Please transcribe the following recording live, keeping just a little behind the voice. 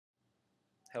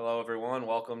Hello, everyone.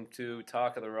 Welcome to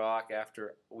Talk of the Rock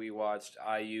after we watched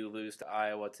IU lose to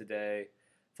Iowa today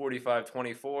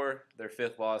 45-24, their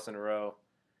fifth loss in a row.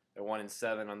 They're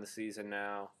 1-7 on the season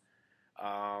now.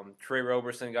 Trey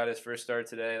Roberson got his first start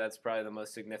today. That's probably the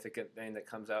most significant thing that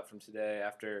comes out from today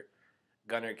after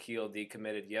Gunnar Kiel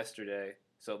decommitted yesterday.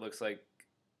 So it looks like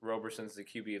Roberson's the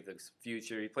QB of the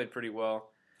future. He played pretty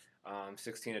well,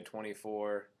 16 to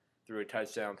 24, threw a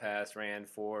touchdown pass, ran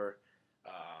for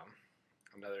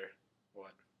another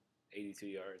 82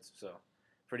 yards. So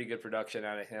pretty good production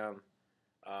out of him.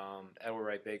 Edward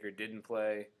Wright Baker didn't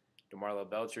play. DeMarlo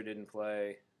Belcher didn't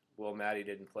play. Will Maddie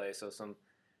didn't play. So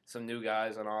some new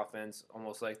guys on offense,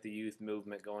 almost like the youth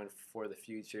movement going for the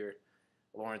future.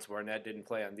 Lawrence Barnett didn't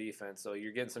play on defense. So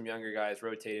you're getting some younger guys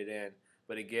rotated in.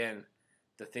 But again,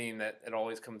 the theme that it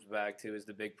always comes back to is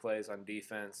the big plays on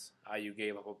defense. IU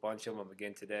gave up a bunch of them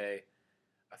again today.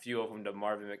 A few of them to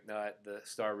Marvin McNutt, the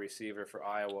star receiver for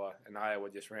Iowa, and Iowa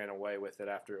just ran away with it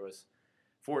after it was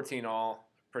 14-all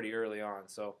pretty early on.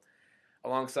 So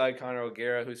alongside Connor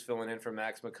O'Gara, who's filling in for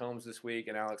Max McCombs this week,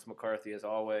 and Alex McCarthy as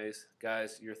always.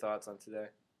 Guys, your thoughts on today?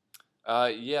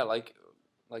 Yeah, like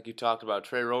you talked about,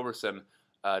 Trey Roberson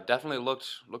definitely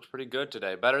looked pretty good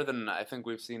today. Better than I think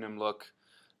we've seen him look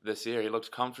this year. He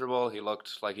looked comfortable. He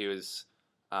looked like he was,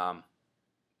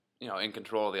 in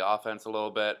control of the offense a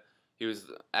little bit. He was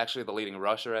actually the leading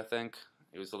rusher, I think.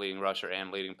 He was the leading rusher and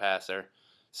leading passer.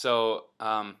 So,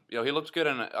 he looked good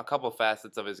in a couple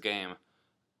facets of his game.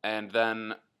 And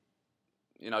then,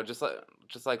 just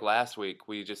like last week,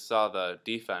 we just saw the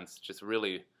defense just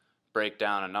really break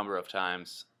down a number of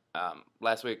times.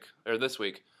 This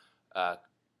week,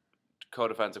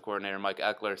 co-defensive coordinator Mike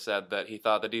Eckler said that he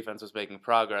thought the defense was making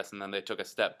progress, and then they took a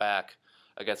step back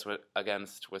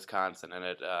against Wisconsin.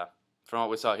 And from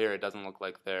what we saw here, it doesn't look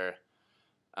like they're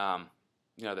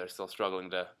still struggling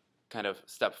to kind of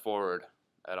step forward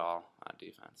at all on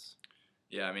defense.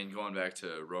 Yeah, I mean, going back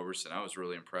to Roberson, I was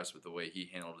really impressed with the way he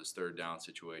handled his third down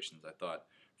situations. I thought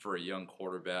for a young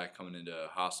quarterback coming into a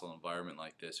hostile environment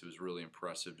like this, it was really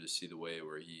impressive to see the way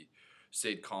where he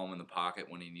stayed calm in the pocket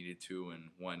when he needed to, and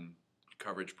when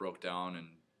coverage broke down and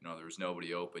there was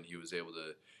nobody open, he was able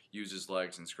to use his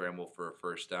legs and scramble for a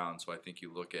first down. So I think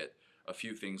you look at a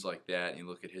few things like that, and you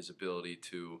look at his ability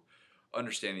to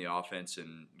understand the offense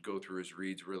and go through his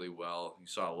reads really well. You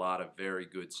saw a lot of very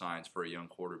good signs for a young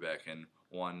quarterback, and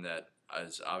one that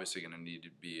is obviously going to need to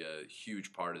be a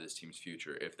huge part of this team's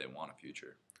future if they want a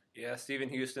future. Yeah, Stephen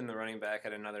Houston, the running back,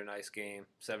 had another nice game,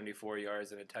 74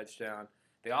 yards and a touchdown.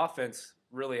 The offense,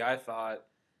 really, I thought,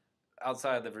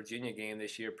 outside of the Virginia game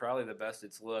this year, probably the best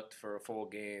it's looked for a full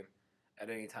game at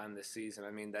any time this season.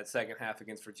 I mean, that second half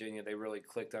against Virginia, they really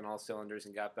clicked on all cylinders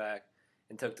and got back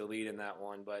and took the lead in that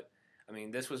one. But, I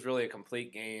mean, this was really a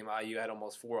complete game. IU had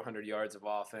almost 400 yards of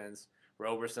offense.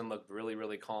 Roberson looked really,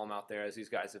 really calm out there, as these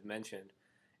guys have mentioned.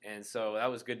 And so that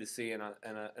was good to see in an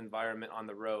environment on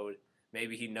the road.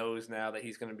 Maybe he knows now that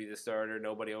he's going to be the starter,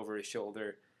 nobody over his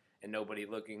shoulder, and nobody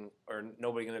going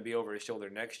to be over his shoulder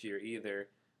next year either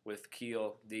with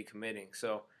Kiel decommitting.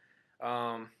 So,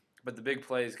 but the big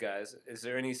plays, guys, is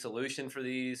there any solution for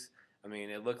these? I mean,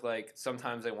 it looked like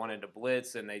sometimes they wanted to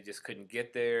blitz and they just couldn't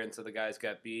get there, and so the guys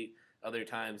got beat. Other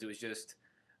times it was just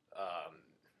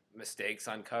mistakes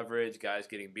on coverage, guys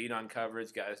getting beat on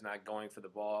coverage, guys not going for the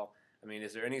ball. I mean,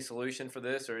 is there any solution for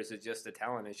this, or is it just a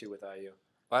talent issue with IU?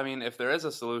 I mean, if there is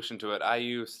a solution to it,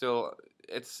 IU still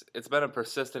it's been a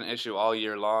persistent issue all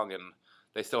year long, and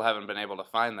they still haven't been able to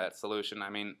find that solution. I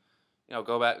mean,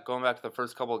 going back to the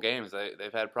first couple of games,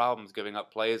 they've had problems giving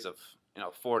up plays of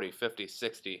 40, 50,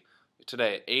 60.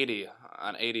 Today, 80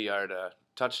 on 80-yard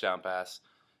touchdown pass,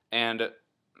 and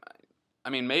I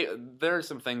mean, there are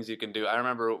some things you can do. I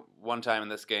remember one time in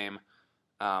this game,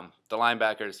 the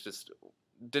linebackers just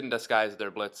didn't disguise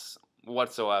their blitz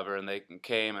whatsoever, and they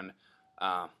came and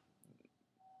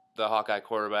the Hawkeye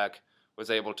quarterback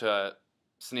was able to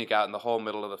sneak out, and the whole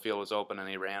middle of the field was open, and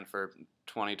he ran for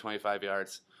 20, 25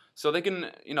 yards. So they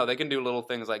can do little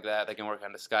things like that. They can work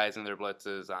on disguising their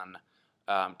blitzes, on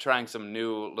trying some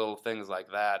new little things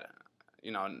like that,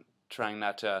 and trying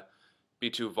not to be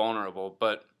too vulnerable.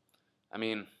 But I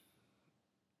mean,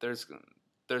 there's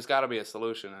got to be a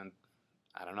solution, and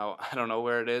I don't know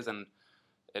where it is, and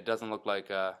it doesn't look like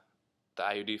the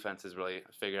IU defense has really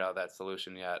figured out that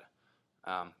solution yet.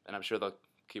 And I'm sure they'll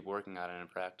keep working on it in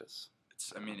practice.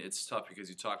 It's tough because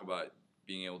you talk about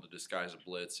being able to disguise a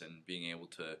blitz and being able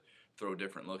to throw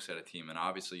different looks at a team, and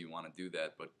obviously you want to do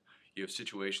that, but you have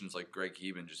situations like Greg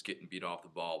Heben just getting beat off the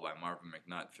ball by Marvin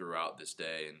McNutt throughout this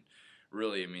day, and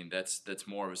really, I mean, that's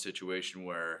more of a situation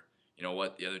where,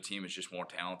 the other team is just more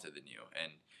talented than you,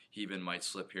 and he even might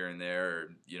slip here and there, or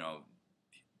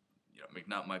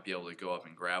McNutt might be able to go up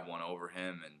and grab one over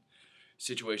him, and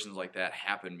situations like that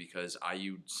happen because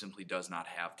IU simply does not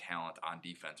have talent on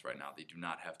defense right now. They do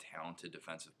not have talented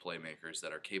defensive playmakers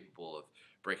that are capable of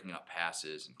breaking up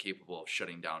passes and capable of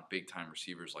shutting down big-time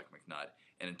receivers like McNutt.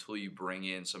 And until you bring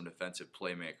in some defensive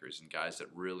playmakers and guys that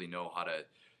really know how to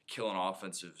kill an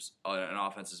offense's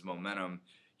momentum,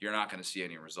 you're not going to see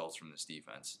any results from this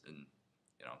defense. And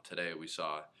today we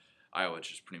saw Iowa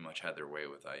just pretty much had their way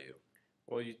with IU.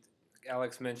 Well,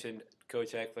 Alex mentioned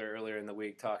Coach Eckler earlier in the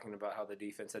week talking about how the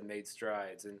defense had made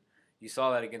strides, and you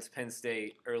saw that against Penn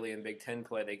State early in Big Ten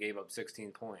play. They gave up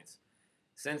 16 points.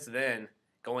 Since then,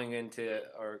 going into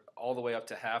or all the way up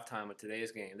to halftime of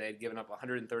today's game, they had given up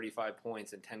 135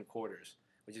 points in 10 quarters,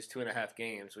 which is 2.5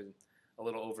 games with a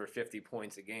little over 50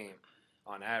 points a game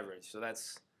on average. So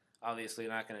that's obviously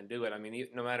not going to do it. I mean,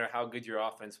 no matter how good your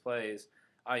offense plays,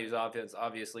 IU's offense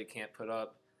obviously can't put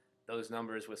up those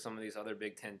numbers with some of these other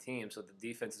Big Ten teams. So the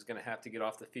defense is going to have to get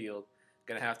off the field,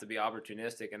 going to have to be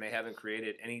opportunistic, and they haven't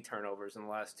created any turnovers in the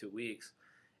last 2 weeks.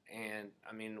 And,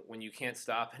 I mean, when you can't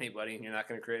stop anybody and you're not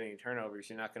going to create any turnovers,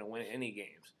 you're not going to win any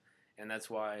games. And that's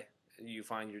why you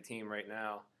find your team right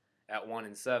now at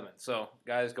 1-7. So,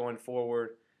 guys, going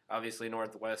forward, obviously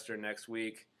Northwestern next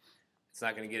week. It's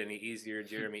not going to get any easier.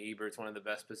 Jeremy Ebert's one of the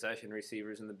best possession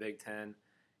receivers in the Big Ten.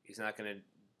 He's not going to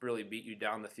really beat you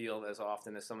down the field as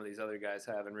often as some of these other guys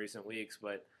have in recent weeks,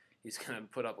 but he's going to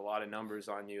put up a lot of numbers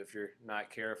on you if you're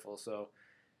not careful. So,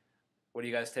 what do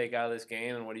you guys take out of this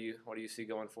game, and what do you see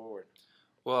going forward?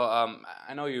 Well,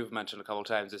 I know you've mentioned a couple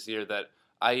times this year that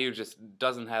IU just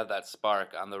doesn't have that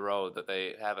spark on the road that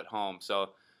they have at home.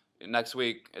 So next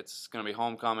week it's going to be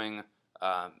homecoming.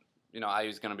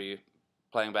 IU's going to be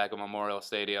playing back at Memorial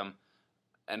Stadium,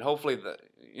 and hopefully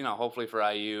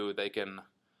for IU they can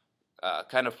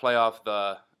kind of play off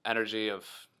the energy of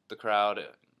the crowd.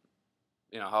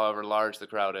 However large the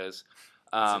crowd is.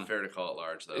 It's unfair to call it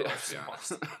large, though, let's be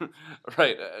honest.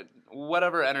 Right.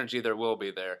 Whatever energy there will be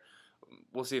there,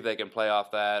 we'll see if they can play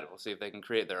off that. We'll see if they can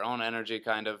create their own energy,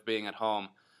 kind of being at home.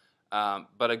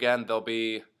 But again, they'll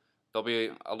be a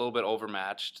little bit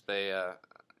overmatched. They,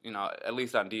 at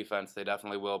least on defense, they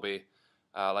definitely will be.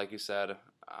 Like you said,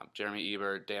 Jeremy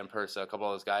Ebert, Dan Persa, a couple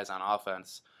of those guys on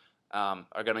offense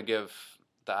are going to give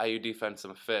the IU defense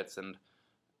some fits, and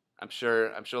I'm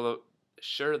sure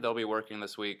they'll be working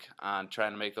this week on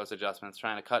trying to make those adjustments,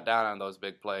 trying to cut down on those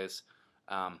big plays.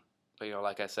 But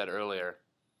like I said earlier,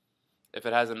 if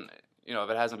it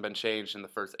hasn't been changed in the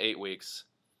first 8 weeks,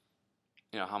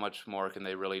 how much more can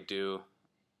they really do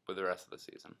with the rest of the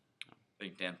season? I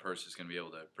think Dan Persa is going to be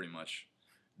able to pretty much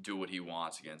do what he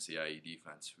wants against the IU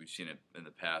defense. We've seen it in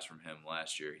the past from him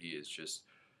last year. He is just,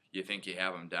 you think you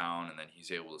have him down, and then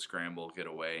he's able to scramble, get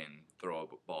away, and throw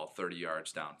a ball 30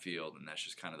 yards downfield, and that's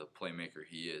just kind of the playmaker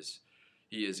he is.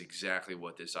 He is exactly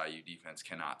what this IU defense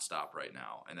cannot stop right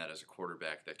now, and that is a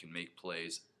quarterback that can make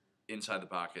plays inside the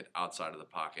pocket, outside of the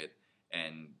pocket,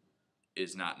 and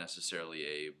is not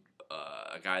necessarily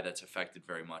a guy that's affected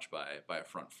very much by a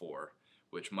front four,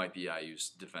 which might be IU's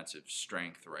defensive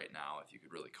strength right now, if you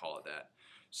could really call it that.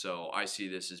 So I see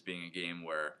this as being a game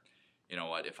where,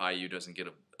 if IU doesn't get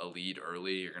a lead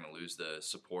early, you're going to lose the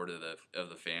support of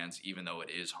the fans, even though it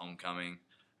is homecoming.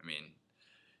 I mean,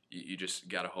 you just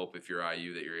got to hope if you're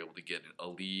IU that you're able to get a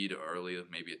lead early,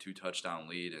 maybe a 2-touchdown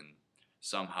lead, and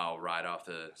somehow ride off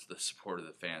the support of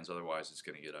the fans. Otherwise, it's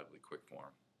going to get ugly quick for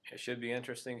them. It should be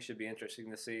interesting. Should be interesting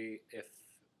to see if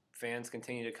fans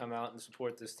continue to come out and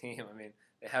support this team. I mean,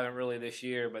 they haven't really this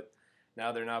year, but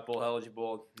now they're not bowl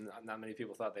eligible. Not many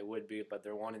people thought they would be, but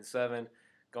they're 1-7.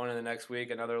 Going into the next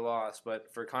week, another loss.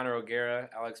 But for Connor O'Gara,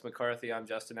 Alex McCarthy, I'm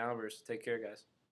Justin Albers. Take care, guys.